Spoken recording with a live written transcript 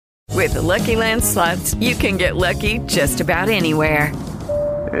With the Lucky Land Slots, you can get lucky just about anywhere.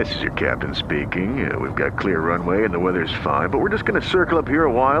 This is your captain speaking. We've got clear runway and the weather's fine, but we're just going to circle up here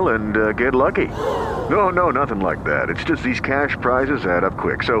a while and get lucky. No, nothing like that. It's just these cash prizes add up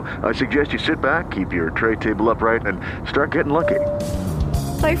quick. So I suggest you sit back, keep your tray table upright, and start getting lucky.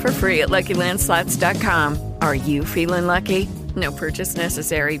 Play for free at LuckyLandSlots.com. Are you feeling lucky? No purchase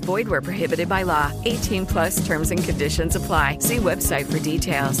necessary. Void where prohibited by law. 18 plus terms and conditions apply. See website for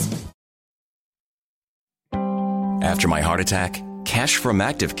details. After my heart attack, cash from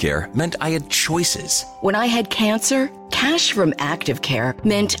ActiveCare meant I had choices. When I had cancer, cash from ActiveCare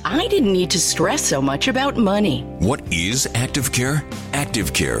meant I didn't need to stress so much about money. What is ActiveCare?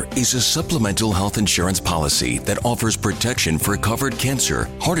 ActiveCare is a supplemental health insurance policy that offers protection for covered cancer,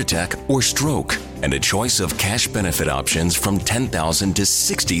 heart attack, or stroke, and a choice of cash benefit options from $10,000 to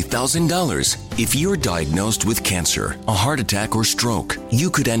 $60,000. If you're diagnosed with cancer, a heart attack, or stroke,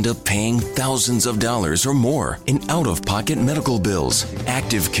 you could end up paying thousands of dollars or more in out-of-pocket medical bills.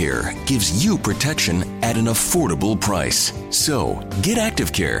 ActiveCare gives you protection at an affordable price. So, get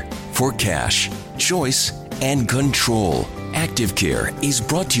ActiveCare for cash, choice, and control. ActiveCare is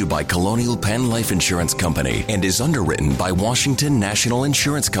brought to you by Colonial Penn Life Insurance Company and is underwritten by Washington National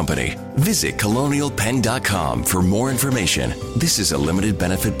Insurance Company. Visit colonialpenn.com for more information. This is a limited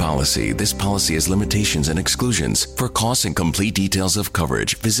benefit policy. This policy has limitations and exclusions. For costs and complete details of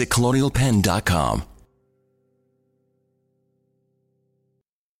coverage, visit colonialpenn.com.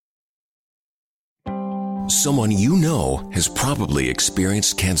 Someone you know has probably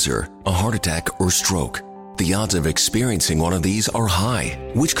experienced cancer, a heart attack, or stroke. The odds of experiencing one of these are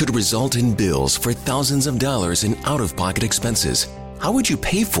high, which could result in bills for thousands of dollars in out-of-pocket expenses. How would you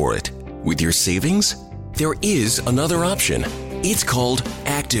pay for it? With your savings? There is another option. It's called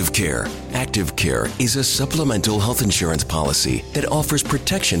ActiveCare. ActiveCare is a supplemental health insurance policy that offers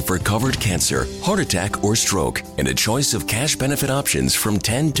protection for covered cancer, heart attack, or stroke, and a choice of cash benefit options from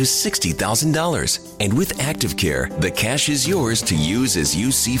 $10,000 to $60,000. And with ActiveCare, the cash is yours to use as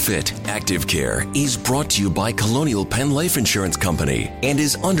you see fit. ActiveCare is brought to you by Colonial Penn Life Insurance Company and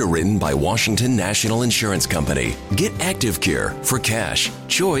is underwritten by Washington National Insurance Company. Get ActiveCare for cash,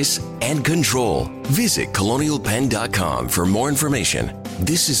 choice, and control. Visit colonialpenn.com for more information.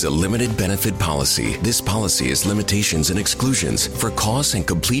 This is a limited benefit policy. This policy has limitations and exclusions. For costs and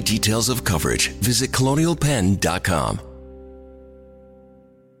complete details of coverage, visit colonialpenn.com.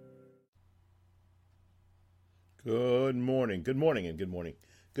 Good morning,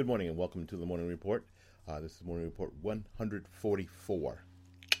 and welcome to the Morning Report. This is Morning Report 144.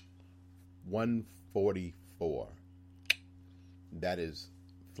 144. That is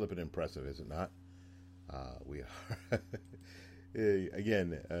flippin' impressive, is it not? We are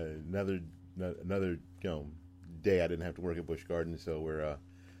again another day I didn't have to work at Busch Gardens, so we're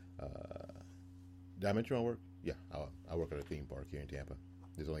did I mention I work? Yeah, I work at a theme park here in Tampa.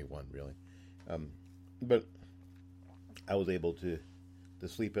 There's only one really, but I was able to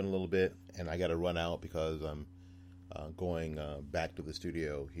sleep in a little bit, and I got to run out because I'm going back to the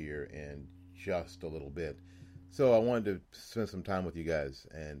studio here in just a little bit. So I wanted to spend some time with you guys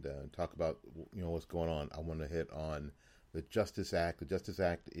and talk about what's going on. I want to hit on the Justice Act. The Justice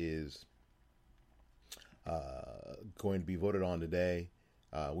Act is going to be voted on today.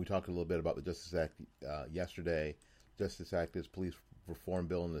 We talked a little bit about the Justice Act yesterday. Justice Act is police reform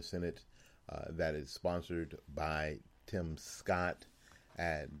bill in the Senate that is sponsored by Tim Scott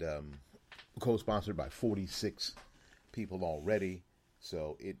and co-sponsored by 46 people already.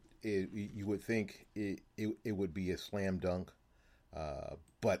 So you would think it would be a slam dunk,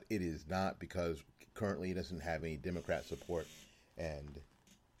 but it is not, because currently it doesn't have any Democrat support, and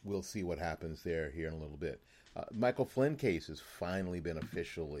we'll see what happens there here in a little bit. Michael Flynn case has finally been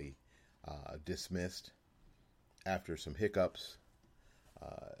officially dismissed after some hiccups.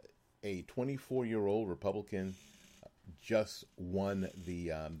 A 24-year-old Republican just won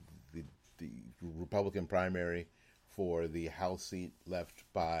the Republican primary for the House seat left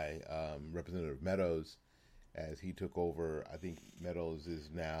by Representative Meadows, as he took over. I think Meadows is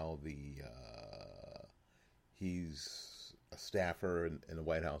now he's a staffer in the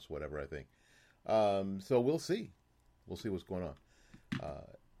White House, whatever, I think. So we'll see. We'll see what's going on.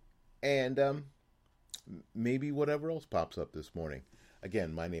 And maybe whatever else pops up this morning.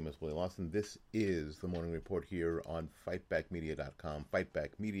 Again, my name is Willie Lawson. This is the Morning Report here on FightBackMedia.com.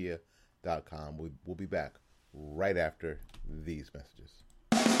 FightBackMedia.com. We'll be back right after these messages.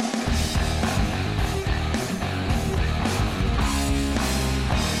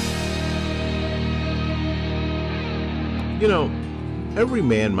 Every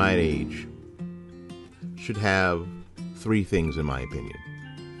man my age should have three things, in my opinion.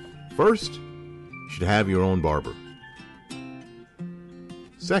 First, you should have your own barber.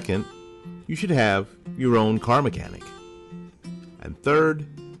 Second, you should have your own car mechanic. And third,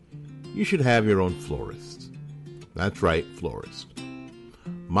 you should have your own florist. That's right, florist.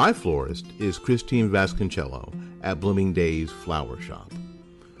 My florist is Christine Vasconcello at Blooming Days Flower Shop,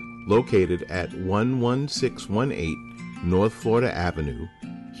 located at 11618 North Florida Avenue,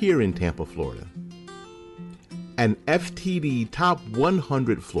 here in Tampa, Florida. An FTD Top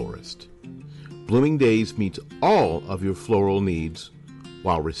 100 florist, Blooming Days meets all of your floral needs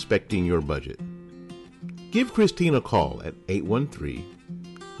while respecting your budget. Give Christine a call at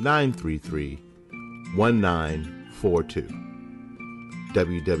 813-933-1942.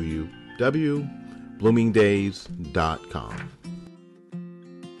 www.bloomingdays.com.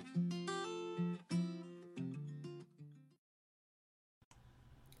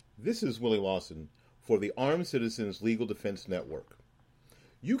 This is Willie Lawson for the Armed Citizens Legal Defense Network.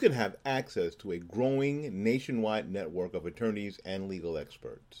 You can have access to a growing nationwide network of attorneys and legal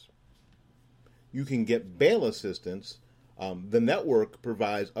experts. You can get bail assistance. The network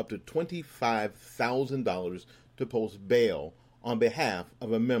provides up to $25,000 to post bail on behalf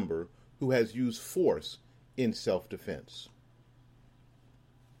of a member who has used force in self-defense.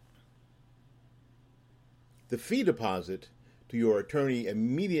 The fee deposit to your attorney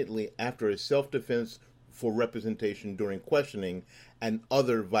immediately after a self-defense for representation during questioning and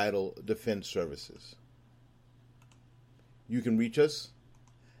other vital defense services. You can reach us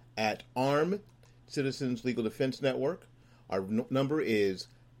at Armed Citizens Legal Defense Network. Our number is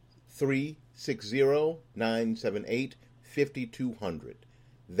 360-978-5200.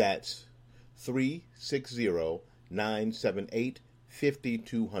 That's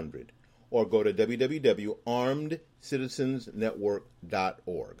 360-978-5200. Or go to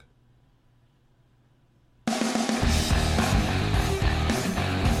www.armedcitizensnetwork.org.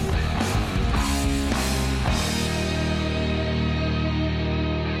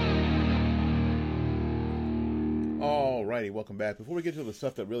 Alrighty, welcome back. Before we get to the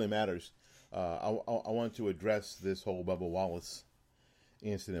stuff that really matters, I want to address this whole Bubba Wallace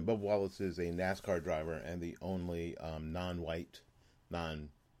incident. Bubba Wallace is a NASCAR driver and the only non-white,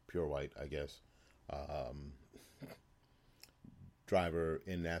 non-pure white, I guess, driver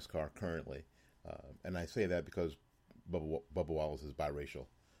in NASCAR currently. And I say that because Bubba Wallace is biracial.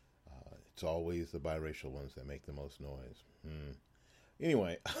 It's always the biracial ones that make the most noise.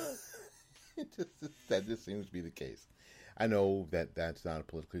 Anyway, that just seems to be the case. I know that that's not a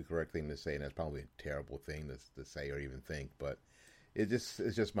politically correct thing to say, and that's probably a terrible thing to say or even think, but it's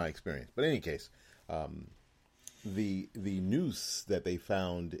just my experience. But in any case, the noose that they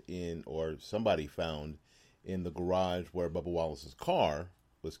found or somebody found in the garage where Bubba Wallace's car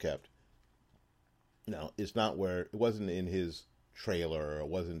was kept. Now, it wasn't in his trailer, it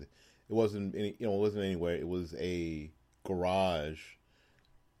wasn't anywhere. It was a garage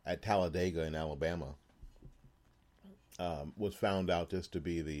at Talladega in Alabama. Was found out just to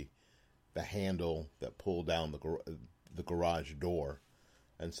be the handle that pulled down the garage door,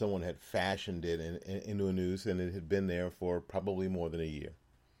 and someone had fashioned it into a noose, and it had been there for probably more than a year.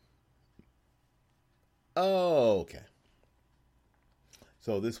 Oh, okay.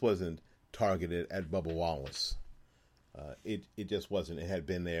 So this wasn't targeted at Bubba Wallace. It just wasn't. It had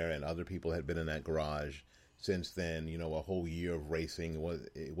been there, and other people had been in that garage since then. A whole year of racing.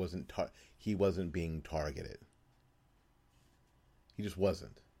 He wasn't being targeted. He just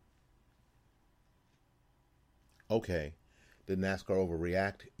wasn't. Okay, did NASCAR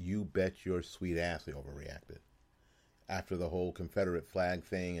overreact? You bet your sweet ass they overreacted. After the whole Confederate flag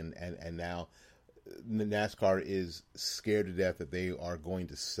thing, and now NASCAR is scared to death that they are going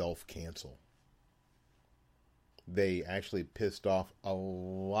to self-cancel. They actually pissed off a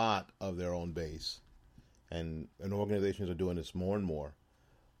lot of their own base. And organizations are doing this more and more.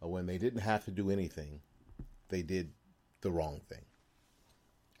 When they didn't have to do anything, they did the wrong thing.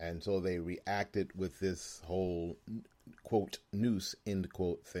 And so they reacted with this whole, quote, noose, end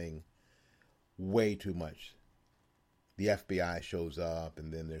quote, thing way too much. The FBI shows up,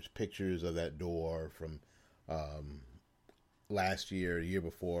 and then there's pictures of that door from last year, a year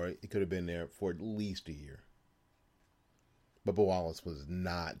before. It could have been there for at least a year. Bubba Wallace was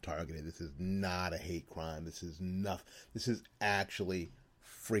not targeted. This is not a hate crime. This is nothing. This is actually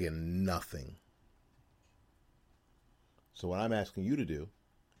friggin' nothing. So what I'm asking you to do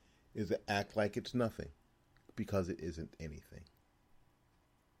is to act like it's nothing, because it isn't anything.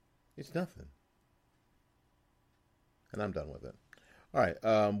 It's nothing. And I'm done with it. All right.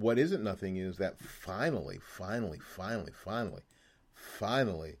 What isn't nothing is that finally,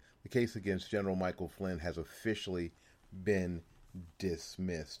 the case against General Michael Flynn has officially been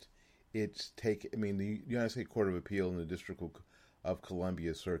dismissed. the United States Court of Appeal in the District of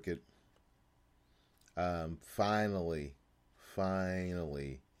Columbia Circuit finally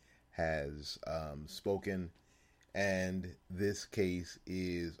has spoken, and this case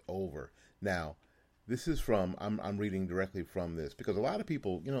is over. Now, this is from, I'm reading directly from this, because a lot of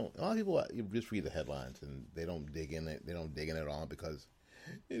people just read the headlines and they don't dig in it. They don't dig in it all because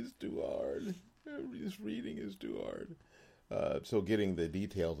it's too hard. Just reading is too hard. So getting the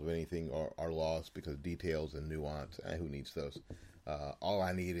details of anything are lost because details and nuance, who needs those? All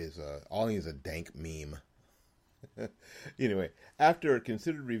I need is a dank meme. Anyway, after a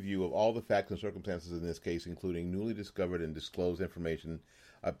considered review of all the facts and circumstances in this case, including newly discovered and disclosed information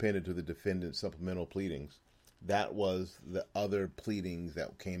appended to the defendant's supplemental pleadings, that was the other pleadings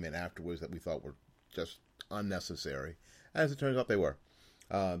that came in afterwards that we thought were just unnecessary. As it turns out, they were.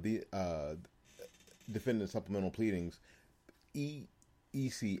 The defendant's supplemental pleadings,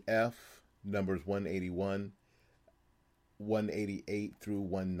 ECF numbers 181, 188 through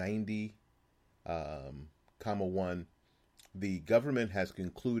 190, comma 1, the government has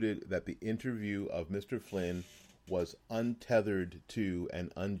concluded that the interview of Mr. Flynn was untethered to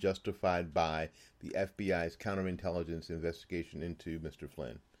and unjustified by the FBI's counterintelligence investigation into Mr.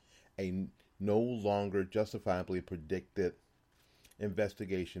 Flynn, a no longer justifiably predicted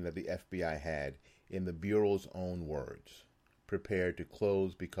investigation that the FBI had, in the Bureau's own words, prepared to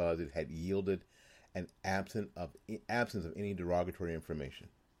close because it had yielded an absence of any derogatory information.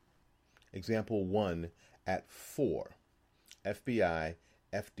 Example 1 at 4, FBI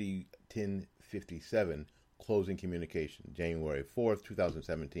FD 1057, closing communication, January 4th,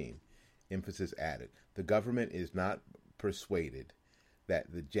 2017. Emphasis added. The government is not persuaded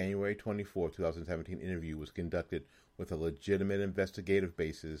that the January 24, 2017 interview was conducted with a legitimate investigative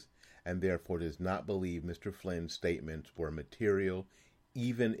basis and therefore does not believe Mr. Flynn's statements were material,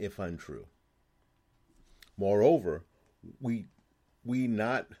 even if untrue. Moreover, we do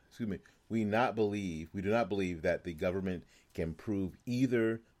not believe that the government can prove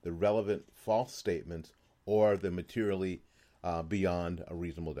either the relevant false statements or the materially beyond a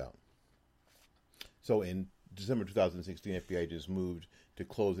reasonable doubt. So in December 2016, FBI just moved to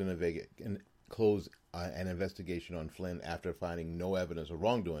close an investigation on Flynn after finding no evidence of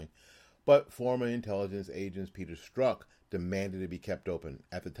wrongdoing, but former intelligence agents Peter Strzok demanded it be kept open.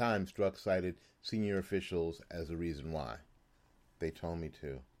 At the time, Strzok cited senior officials as the reason why. They told me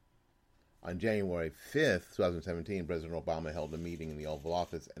to. On January 5th, 2017, President Obama held a meeting in the Oval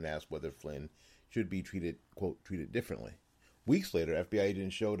Office and asked whether Flynn should be treated, quote, treated differently. Weeks later, FBI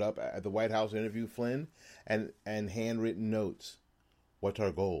agents showed up at the White House to interview Flynn and handwritten notes. What's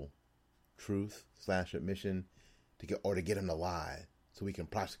our goal? Truth/admission to get him to lie so we can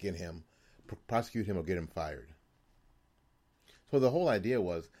prosecute him or get him fired. So the whole idea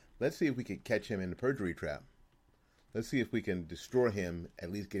was, let's see if we could catch him in the perjury trap. Let's see if we can destroy him,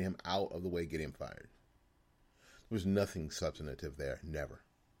 at least get him out of the way, get him fired. There was nothing substantive there, never.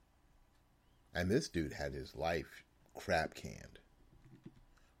 And this dude had his life crap canned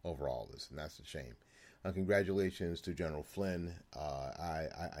over all this, and that's a shame. Congratulations to General Flynn.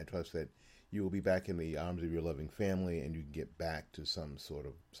 I trust that you will be back in the arms of your loving family and you can get back to some sort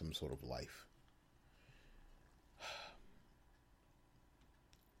of life.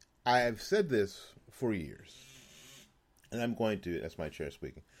 I have said this for years, and I'm going to, that's my chair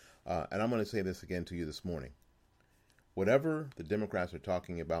speaking, and I'm going to say this again to you this morning. Whatever the Democrats are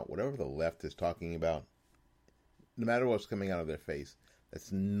talking about, whatever the left is talking about, no matter what's coming out of their face,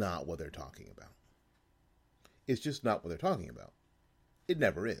 that's not what they're talking about. It's just not what they're talking about. It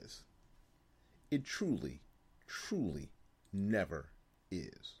never is. It truly, truly never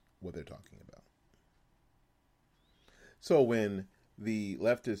is what they're talking about. So when the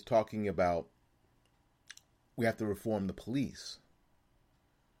left is talking about we have to reform the police,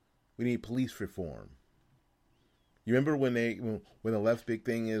 we need police reform. You remember when the left's big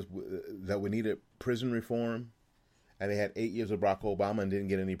thing is that we needed prison reform, and they had 8 years of Barack Obama and didn't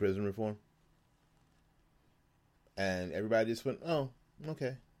get any prison reform? And everybody just went, oh,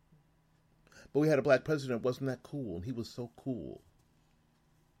 okay. But we had a black president. Wasn't that cool? And he was so cool.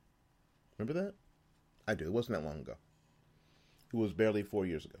 Remember that? I do. It wasn't that long ago. It was barely 4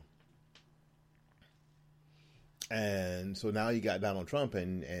 years ago. And so now you got Donald Trump,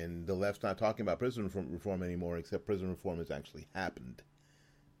 and the left's not talking about prison reform anymore, except prison reform has actually happened.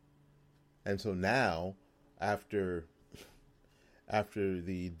 And so now, after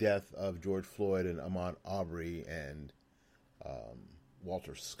the death of George Floyd and Ahmaud Arbery and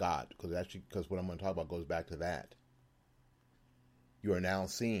Walter Scott, because what I'm going to talk about goes back to that, you are now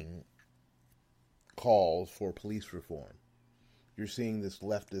seeing calls for police reform. you're seeing this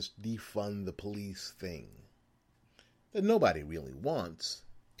leftist defund the police thing that nobody really wants,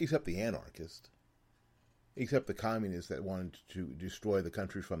 except the anarchist, except the communists that wanted to destroy the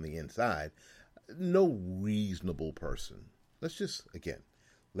country from the inside. No reasonable person. Let's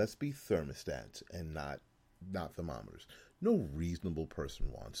be thermostats and not thermometers. No reasonable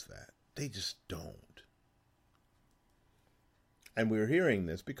person wants that. They just don't. And we're hearing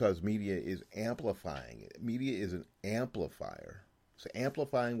this because media is amplifying it. Media is an amplifier. It's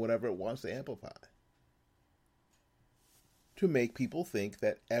amplifying whatever it wants to amplify, to make people think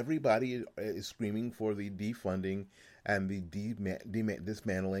that everybody is screaming for the defunding and the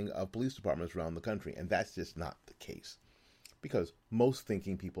dismantling of police departments around the country. And that's just not the case. Because most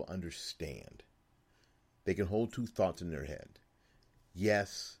thinking people understand. They can hold two thoughts in their head.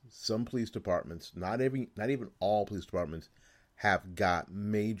 Yes, some police departments, not even all police departments, have got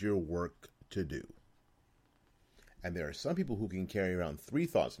major work to do. And there are some people who can carry around three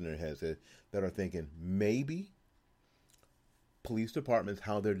thoughts in their heads that are thinking maybe police departments,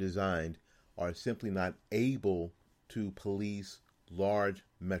 how they're designed, are simply not able to police large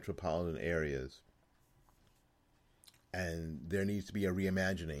metropolitan areas. And there needs to be a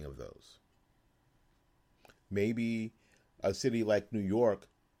reimagining of those. Maybe a city like New York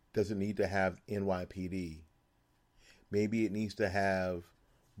doesn't need to have NYPD. Maybe it needs to have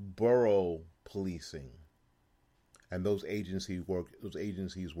borough policing. And those agencies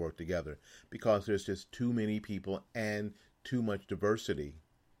work together because there's just too many people and too much diversity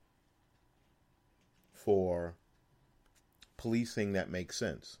for policing that makes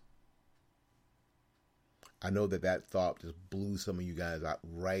sense. I know that thought just blew some of you guys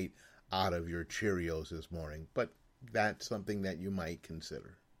right out of your Cheerios this morning, but that's something that you might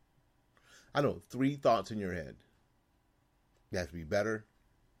consider. I know, three thoughts in your head. You have to be better.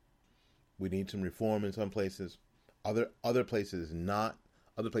 We need some reform in some places. Other places not.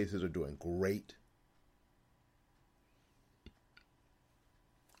 Other places are doing great.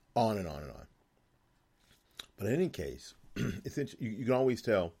 On and on and on. But in any case, you can always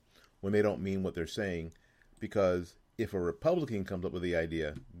tell when they don't mean what they're saying, because if a Republican comes up with the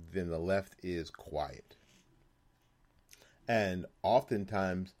idea, then the left is quiet. And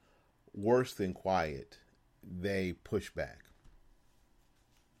oftentimes, worse than quiet, they push back.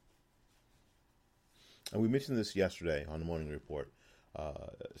 And we mentioned this yesterday on the Morning Report.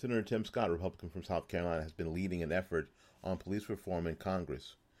 Senator Tim Scott, a Republican from South Carolina, has been leading an effort on police reform in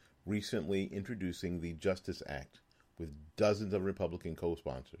Congress, recently introducing the Justice Act with dozens of Republican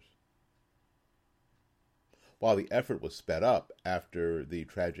co-sponsors. While the effort was sped up after the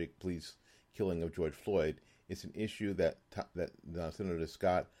tragic police killing of George Floyd, it's an issue that Senator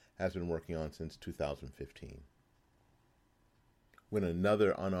Scott has been working on since 2015. When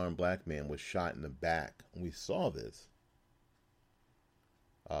another unarmed black man was shot in the back, and we saw this.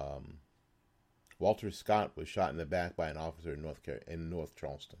 Walter Scott was shot in the back by an officer in North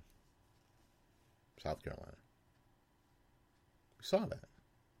Charleston, South Carolina. We saw that.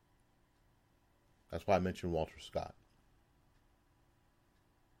 That's why I mentioned Walter Scott.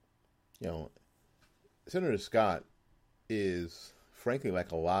 You know, Senator Scott is, frankly,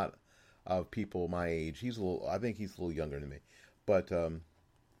 like a lot of people my age. I think he's a little younger than me, but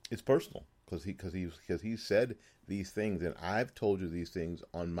it's personal because he said these things, and I've told you these things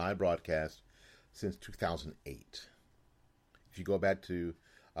on my broadcast since 2008. If you go back to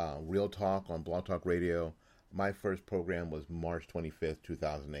Real Talk on Blog Talk Radio, my first program was March 25th,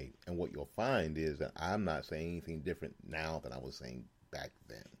 2008. And what you'll find is that I'm not saying anything different now than I was saying back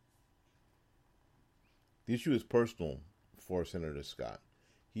then. The issue is personal for Senator Scott.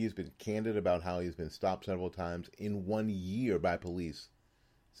 He has been candid about how he's been stopped several times in 1 year by police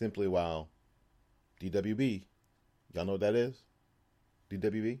simply while DWB, y'all know what that is?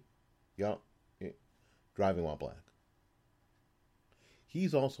 DWB? Y'all, driving while black.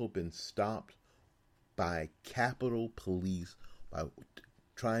 He's also been stopped by Capitol Police by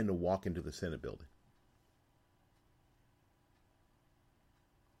trying to walk into the Senate building.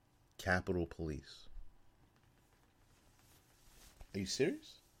 Capitol Police. Are you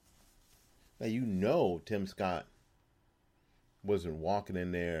serious? Now you know Tim Scott wasn't walking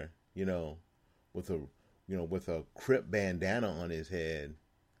in there, with a Crip bandana on his head,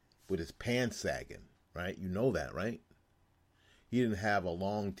 with his pants sagging, right? You know that, right? He didn't have a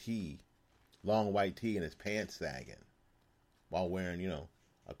long white tee and his pants sagging while wearing,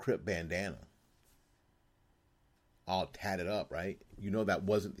 a Crip bandana all tatted up, right? You know that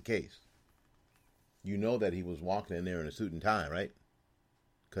wasn't the case. You know that he was walking in there in a suit and tie, right?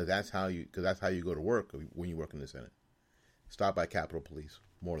 Because that's how you go to work when you work in the Senate. Stopped by Capitol Police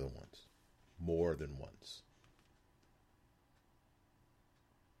more than once. More than once.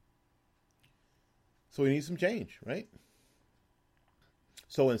 So he needs some change, right?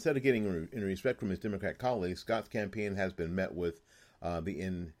 So instead of getting in respect from his Democrat colleagues, Scott's campaign has been met with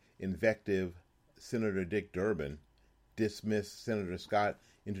the invective Senator Dick Durbin dismissed Senator Scott's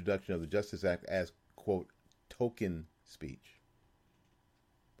introduction of the Justice Act as, quote, token speech.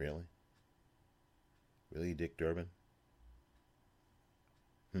 Really? Really, Dick Durbin?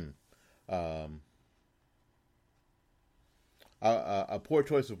 A poor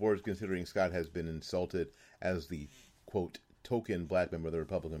choice of words considering Scott has been insulted as the, quote, token black member of the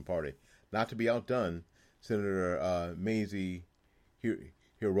Republican Party. Not to be outdone, Senator Mazie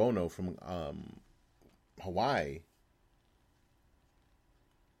Hirono from Hawaii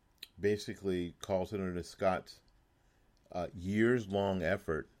basically called Senator Scott's years-long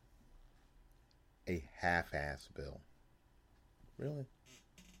effort a half-ass bill. Really?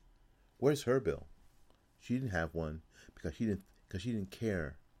 Where's her bill? She didn't have one because she didn't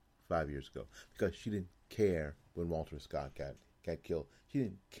care 5 years ago. Because she didn't care when Walter Scott got killed. She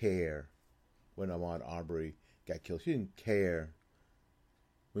didn't care when Ahmaud Arbery got killed. She didn't care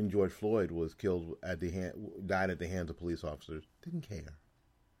when George Floyd was killed died at the hands of police officers. Didn't care.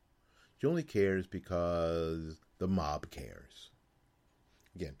 She only cares because the mob cares.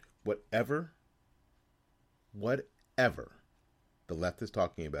 Again, whatever the left is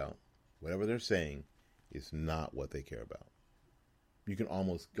talking about, whatever they're saying, is not what they care about. You can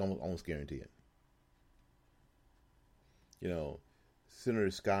almost guarantee it. You know,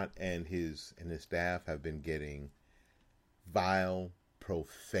 Senator Scott and his staff have been getting vile,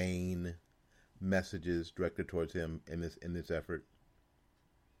 profane messages directed towards him in this effort.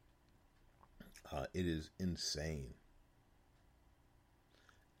 It is insane.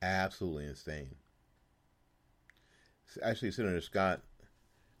 Absolutely insane. Actually, Senator Scott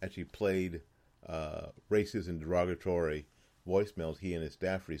actually played racist and derogatory voicemails he and his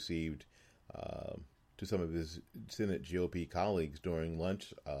staff received to some of his Senate GOP colleagues during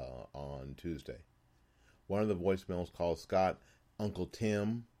lunch on Tuesday. One of the voicemails called Scott Uncle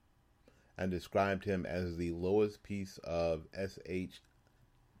Tim and described him as the lowest piece of SHT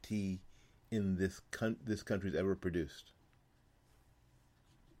in this country's ever produced.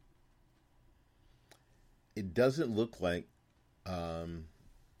 It doesn't look like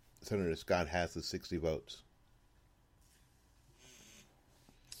Senator Scott has the 60 votes.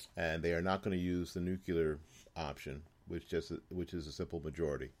 And they are not going to use the nuclear option, which is a simple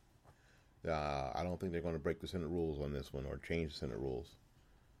majority. I don't think they're going to break the Senate rules on this one or change the Senate rules.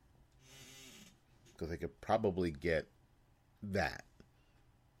 Because they could probably get that.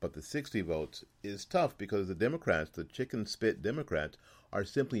 But the 60 votes is tough because the Democrats, the chicken spit Democrats, are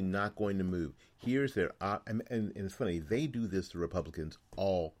simply not going to move. Here's their and it's funny, they do this to Republicans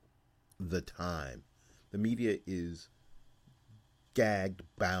all the time. The media is gagged,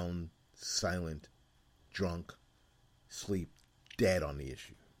 bound, silent, drunk, sleep, dead on the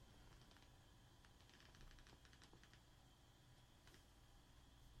issue.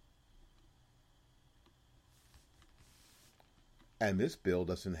 And this bill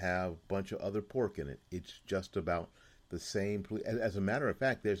doesn't have a bunch of other pork in it. It's just about the same. As a matter of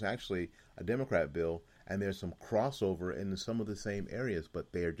fact, there's actually a Democrat bill, and there's some crossover in some of the same areas,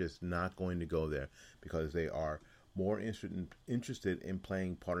 but they are just not going to go there because they are more interested in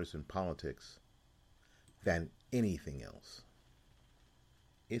playing partisan politics than anything else.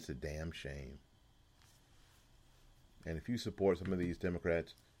 It's a damn shame. And if you support some of these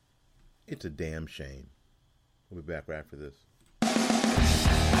Democrats, it's a damn shame. We'll be back right after this.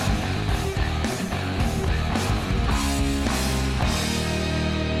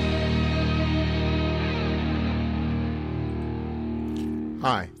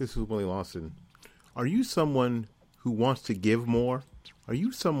 Hi, this is Willie Lawson. Are you someone who wants to give more? Are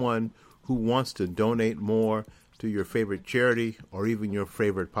you someone who wants to donate more to your favorite charity or even your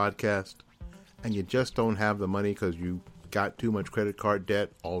favorite podcast, and you just don't have the money because you got too much credit card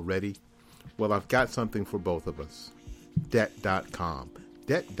debt already? Well, I've got something for both of us. Debt.com.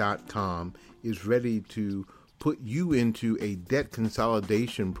 Debt.com is ready to put you into a debt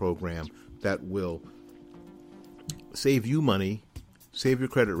consolidation program that will save you money, save your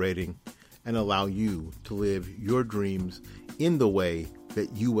credit rating, and allow you to live your dreams in the way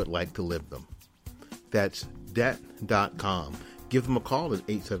that you would like to live them. That's Debt.com. Give them a call at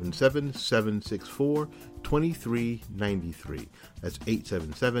 877-764-2393. That's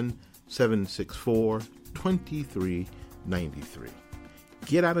 877-764-2393.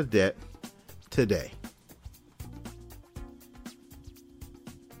 Get out of debt today.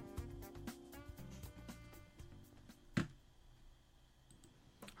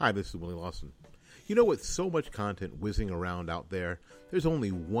 Hi, this is Willie Lawson. You know, with so much content whizzing around out there, there's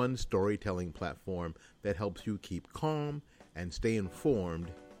only one storytelling platform that helps you keep calm and stay informed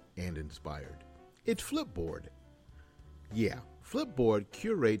and inspired. It's Flipboard. Yeah, Flipboard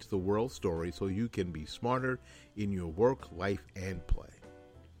curates the world story so you can be smarter in your work, life, and play.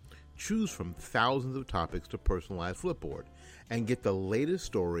 Choose from thousands of topics to personalize Flipboard and get the latest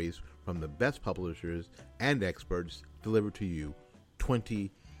stories from the best publishers and experts delivered to you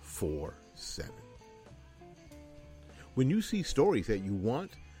 24/7. When you see stories that you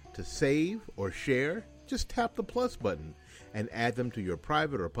want to save or share, just tap the plus button and add them to your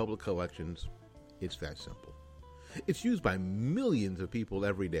private or public collections. It's that simple. It's used by millions of people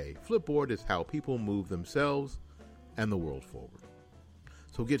every day. Flipboard is how people move themselves and the world forward.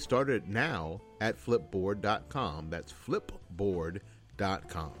 So get started now at flipboard.com. That's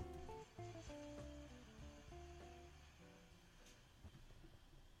flipboard.com.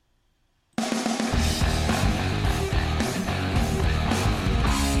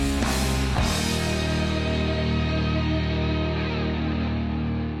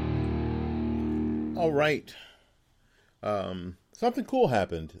 All right. Something cool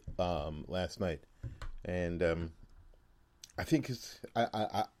happened last night, and I think it's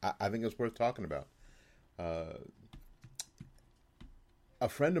worth talking about. A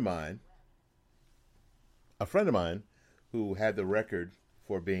friend of mine who had the record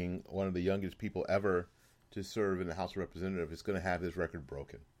for being one of the youngest people ever to serve in the House of Representatives is going to have his record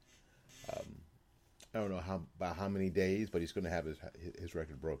broken. I don't know by how many days, but he's going to have his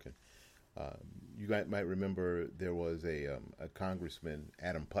record broken. You might remember there was a Congressman,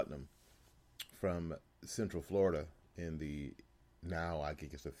 Adam Putnam, from Central Florida in the now I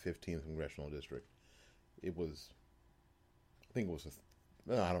think it's the 15th congressional district. It was, I think it was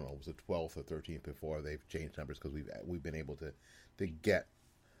I don't know, it was the 12th or 13th before they've changed numbers because we've been able to get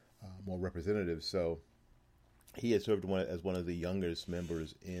more representatives. So he had served as one of the youngest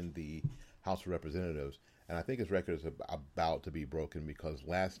members in the House of Representatives. And I think his record is about to be broken because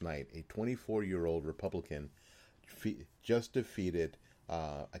last night a 24-year-old Republican just defeated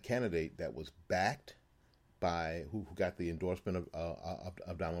a candidate that was backed by who got the endorsement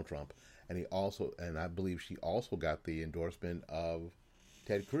of Donald Trump, and I believe she also got the endorsement of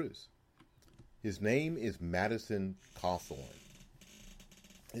Ted Cruz. His name is Madison Cawthorn.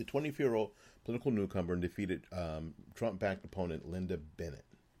 A 24-year-old political newcomer defeated Trump-backed opponent Linda Bennett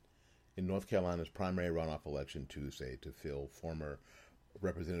in North Carolina's primary runoff election Tuesday to fill former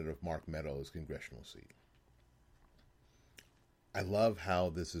Representative Mark Meadows' congressional seat. I love how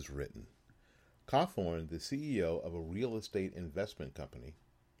this is written. Cawthorn, the CEO of a real estate investment company,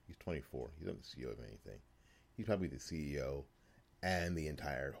 he's 24, he's not the CEO of anything. He's probably the CEO and the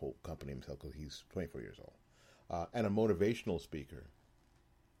entire whole company himself because he's 24 years old. And a motivational speaker,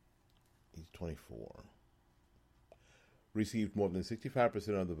 he's 24. Received more than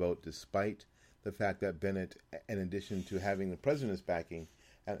 65% of the vote, despite the fact that Bennett, in addition to having the president's backing,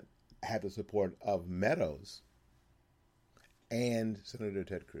 had the support of Meadows and Senator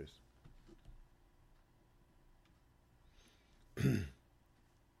Ted Cruz.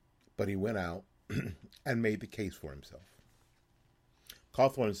 But he went out and made the case for himself.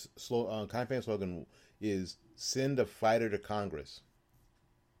 Cawthorn's campaign slogan is "Send a fighter to Congress."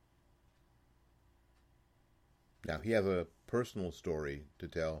 Now, he has a personal story to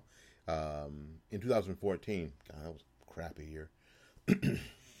tell. In 2014, God, that was a crappy year, he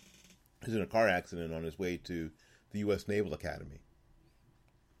was in a car accident on his way to the U.S. Naval Academy.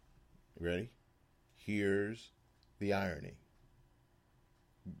 Ready? Here's the irony.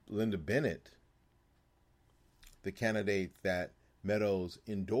 Linda Bennett, the candidate that Meadows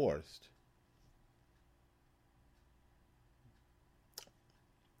endorsed,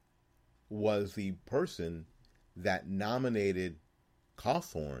 was the person that nominated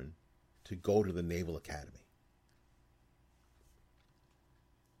Cawthorn to go to the Naval Academy.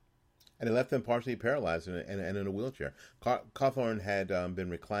 And it left him partially paralyzed and in a wheelchair. Cawthorn had been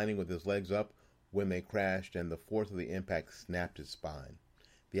reclining with his legs up when they crashed, and the force of the impact snapped his spine.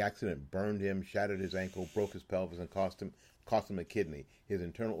 The accident burned him, shattered his ankle, broke his pelvis, and cost him a kidney. His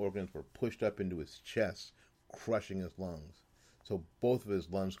internal organs were pushed up into his chest, crushing his lungs. So both of his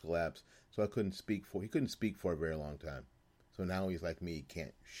lungs collapsed. So he couldn't speak for a very long time. So now he's like me, he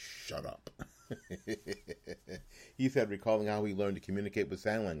can't shut up. He said, recalling how he learned to communicate with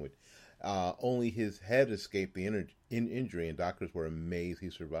sign language. Only his head escaped the injury, and doctors were amazed he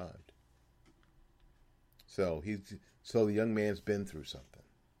survived. So the young man's been through something.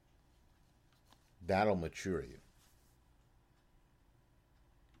 That'll mature you.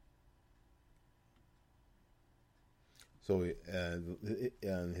 So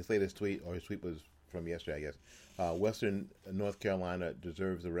his latest tweet, or his tweet was from yesterday, I guess. Western North Carolina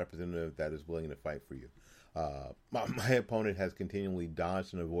deserves a representative that is willing to fight for you. My opponent has continually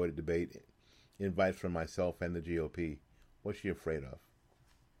dodged and avoided debate invites from myself and the GOP. What's she afraid of?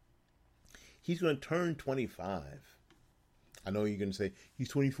 He's going to turn 25. I know you're going to say, he's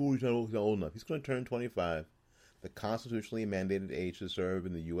 24, he's not old enough. He's going to turn 25, the constitutionally mandated age to serve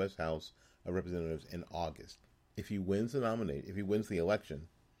in the U.S. House of Representatives in August. If he wins the election,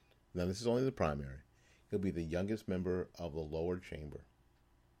 now this is only the primary, he'll be the youngest member of the lower chamber.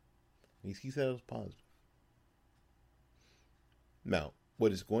 He said it was positive. Now,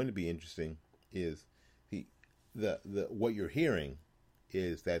 what is going to be interesting is the what you're hearing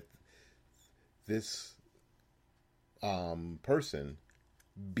is that this person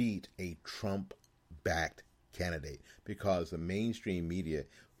beat a Trump-backed candidate because the mainstream media,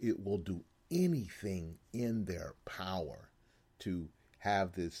 it will do anything in their power to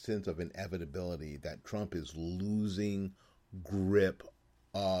have this sense of inevitability that Trump is losing grip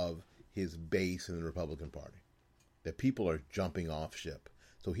of his base in the Republican Party, that people are jumping off ship.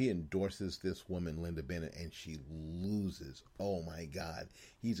 So he endorses this woman, Linda Bennett, and she loses. Oh my God,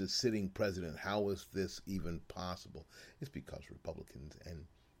 he's a sitting president. How is this even possible? It's because Republicans and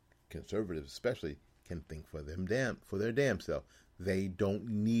conservatives especially can think for their damn self. They don't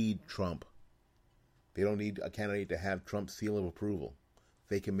need Trump. They don't need a candidate to have Trump's seal of approval.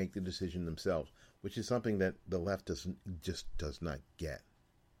 They can make the decision themselves, which is something that the left does not get.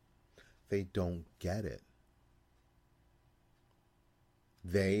 They don't get it.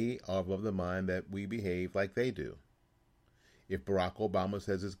 They are of the mind that we behave like they do. If Barack Obama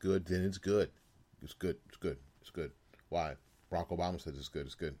says it's good, then it's good. It's good. It's good. It's good. Why? Barack Obama says it's good.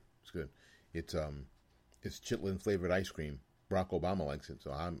 It's good. It's good. It's chitlin flavored ice cream. Barack Obama likes it,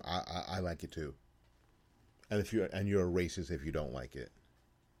 so I like it too. And you're a racist if you don't like it,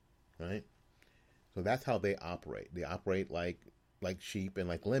 right? So that's how they operate. They operate like sheep and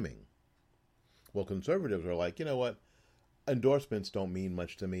like lemming. Well, conservatives are like, you know what? Endorsements don't mean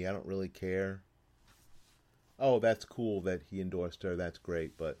much to me. I don't really care. Oh, that's cool that he endorsed her. That's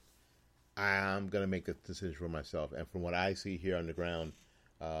great. But I'm going to make a decision for myself. And from what I see here on the ground,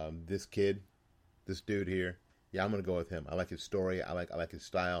 this dude here, yeah, I'm going to go with him. I like his story. I like his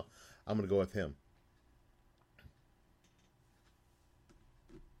style. I'm going to go with him.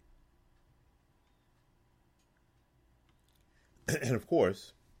 And of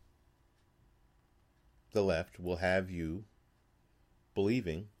course, the left will have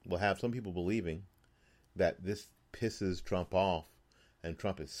some people believing that this pisses Trump off and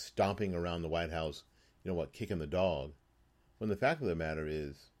Trump is stomping around the White House, kicking the dog. When the fact of the matter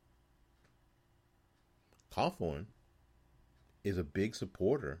is, Cawthorn is a big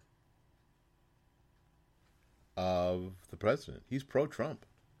supporter of the president. He's pro-Trump.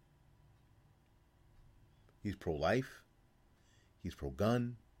 He's pro-life. He's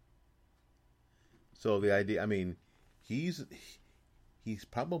pro-gun. So the idea, he's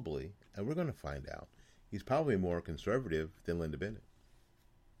probably, and we're going to find out, he's probably more conservative than Linda Bennett.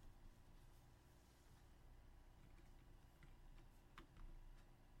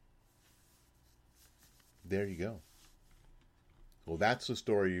 There you go. So that's the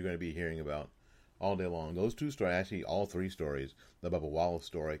story you're going to be hearing about all day long. Those two stories, actually all three stories, the Bubba Wallace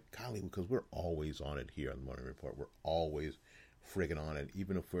story, golly, because we're always on it here on the Morning Report. We're always friggin' on it,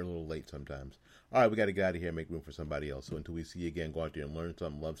 even if we're a little late sometimes. All right, we got to get out of here and make room for somebody else. So until we see you again, go out there and learn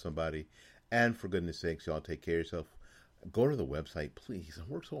something, love somebody, and for goodness sakes, y'all take care of yourself. Go to the website, please.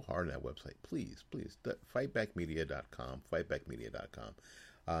 I work so hard on that website. Please. Fightbackmedia.com. Fightbackmedia.com.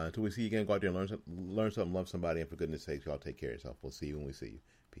 Until we see you again, go out there and learn something, love somebody, and for goodness sakes, y'all take care of yourself. We'll see you when we see you.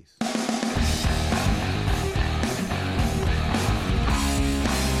 Peace.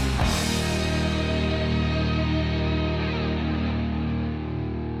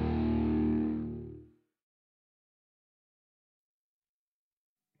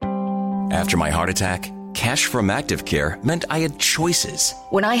 After my heart attack, cash from ActiveCare meant I had choices.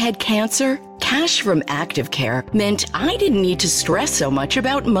 When I had cancer, cash from ActiveCare meant I didn't need to stress so much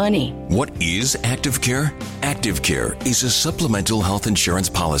about money. What is ActiveCare? ActiveCare is a supplemental health insurance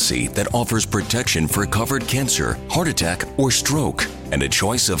policy that offers protection for covered cancer, heart attack, or stroke, and a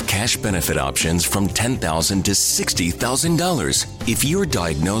choice of cash benefit options from $10,000 to $60,000. If you're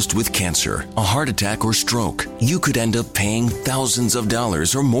diagnosed with cancer, a heart attack, or stroke, you could end up paying thousands of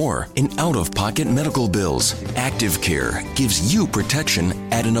dollars or more in out-of-pocket medical bills. ActiveCare gives you protection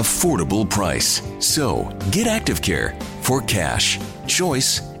at an affordable price. So, get ActiveCare for cash,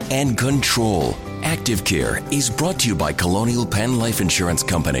 choice, and control. Active Care is brought to you by Colonial Penn Life Insurance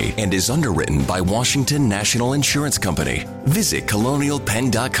Company and is underwritten by Washington National Insurance Company. Visit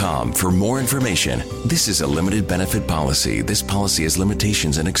colonialpenn.com for more information. This is a limited benefit policy. This policy has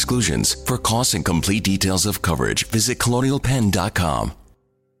limitations and exclusions. For costs and complete details of coverage, visit colonialpenn.com.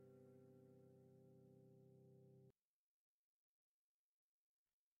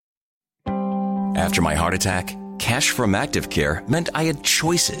 After my heart attack, cash from Active Care meant I had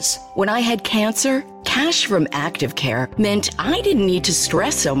choices. When I had cancer, cash from Active Care meant I didn't need to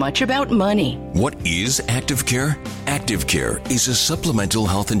stress so much about money. What is Active Care? Active Care is a supplemental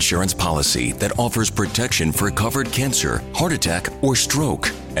health insurance policy that offers protection for covered cancer, heart attack, or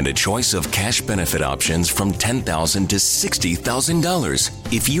stroke, and a choice of cash benefit options from $10,000 to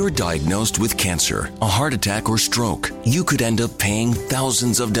 $60,000. If you're diagnosed with cancer, a heart attack, or stroke, you could end up paying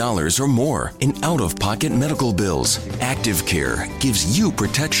thousands of dollars or more in out-of-pocket medical bills. Active Care gives you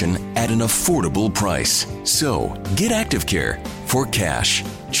protection at an affordable price. So, get Active Care for cash,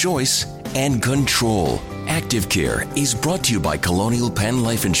 choice, and control. Active Care is brought to you by Colonial Penn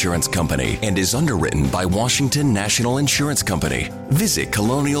Life Insurance Company and is underwritten by Washington National Insurance Company. Visit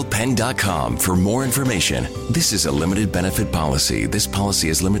colonialpenn.com for more information. This is a limited benefit policy. This policy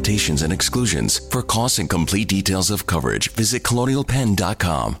has limitations and exclusions. For costs and complete details of coverage, visit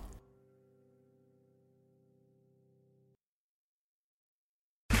colonialpenn.com.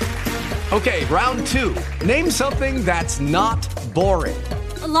 Okay, round two. Name something that's not boring.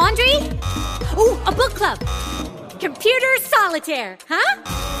 A laundry? Ooh, a book club. Computer solitaire, huh?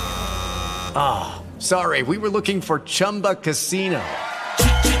 Ah, sorry, we were looking for Chumba Casino.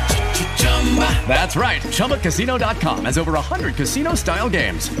 That's right, ChumbaCasino.com has over 100 casino-style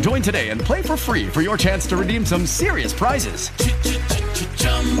games. Join today and play for free for your chance to redeem some serious prizes.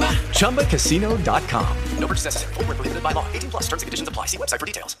 ChumbaCasino.com. No purchase necessary. Void where prohibited by law. 18+ terms and conditions apply. See website for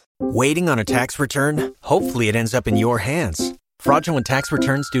details. Waiting on a tax return? Hopefully it ends up in your hands. Fraudulent tax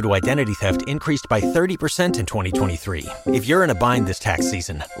returns due to identity theft increased by 30% in 2023. If you're in a bind this tax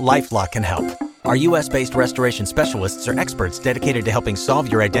season, LifeLock can help. Our U.S.-based restoration specialists are experts dedicated to helping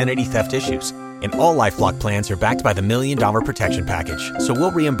solve your identity theft issues. And all LifeLock plans are backed by the $1 Million Protection Package. So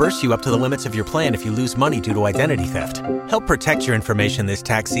we'll reimburse you up to the limits of your plan if you lose money due to identity theft. Help protect your information this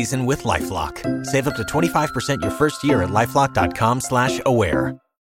tax season with LifeLock. Save up to 25% your first year at LifeLock.com/aware.